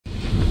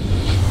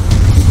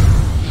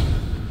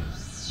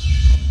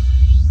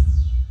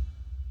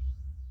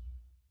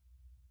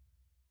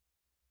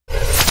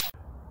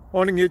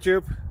Morning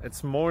YouTube,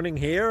 it's morning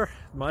here.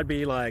 It might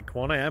be like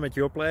 1 a.m. at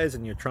your place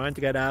and you're trying to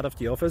get out of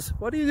the office.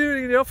 What are you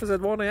doing in the office at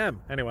 1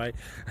 a.m? Anyway,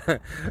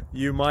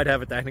 you might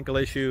have a technical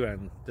issue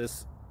and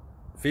this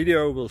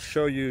video will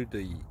show you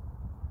the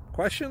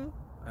question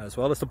as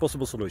well as the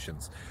possible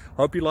solutions.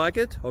 Hope you like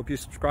it, hope you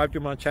subscribe to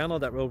my channel.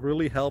 That will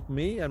really help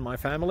me and my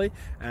family,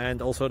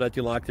 and also that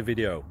you like the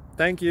video.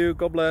 Thank you,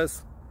 God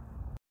bless.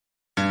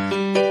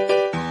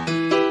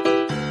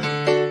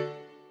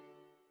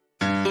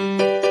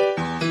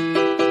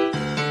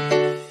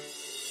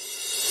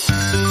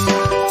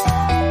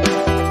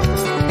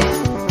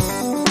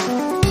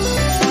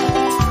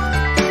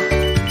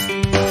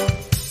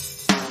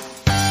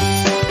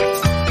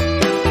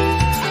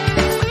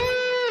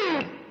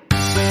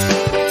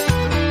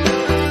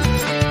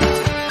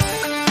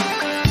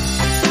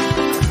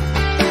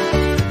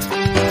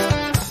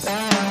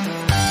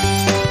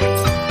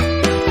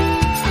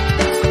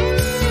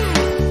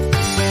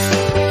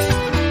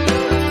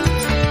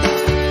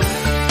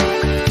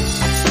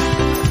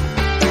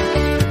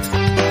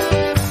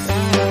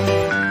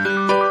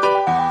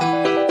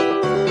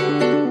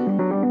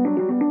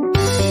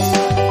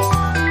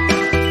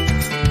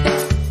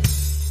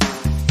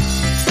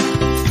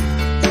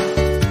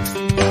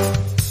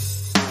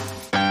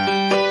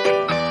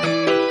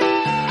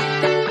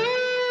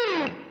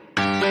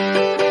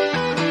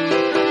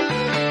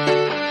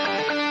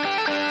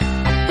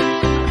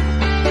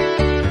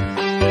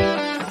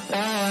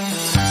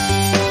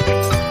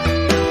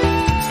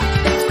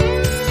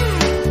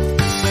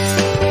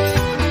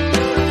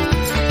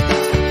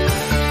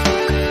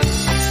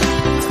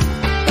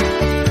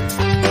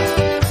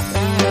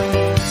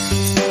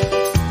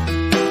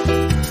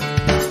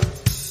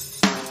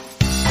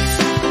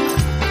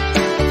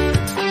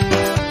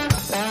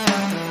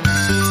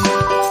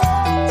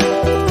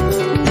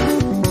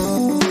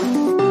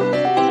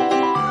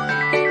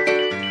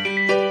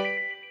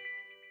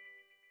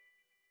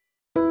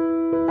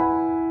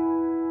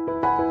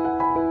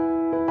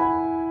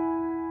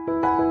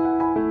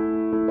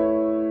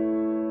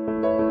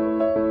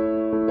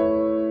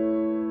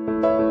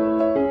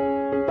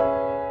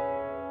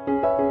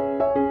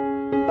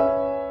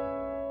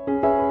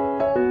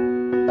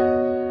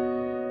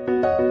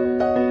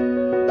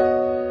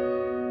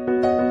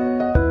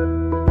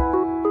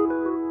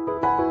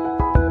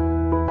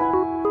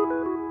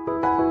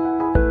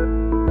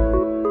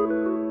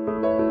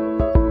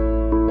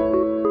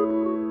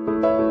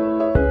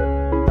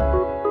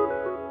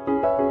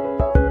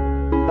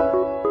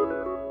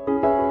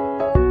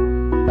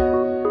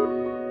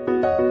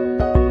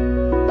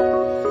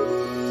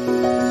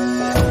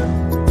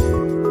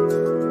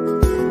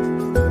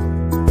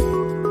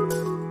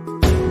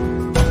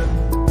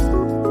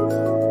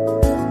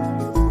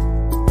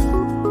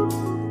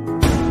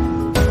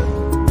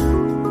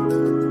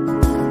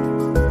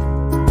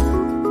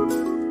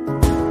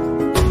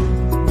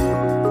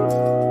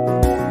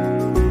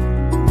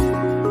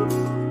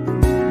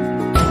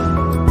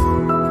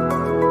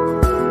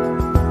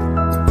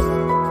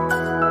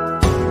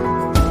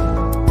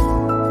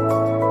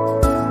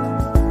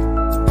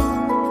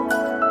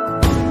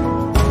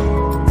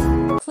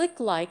 Click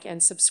like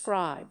and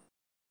subscribe.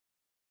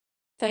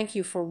 Thank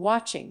you for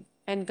watching,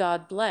 and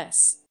God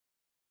bless.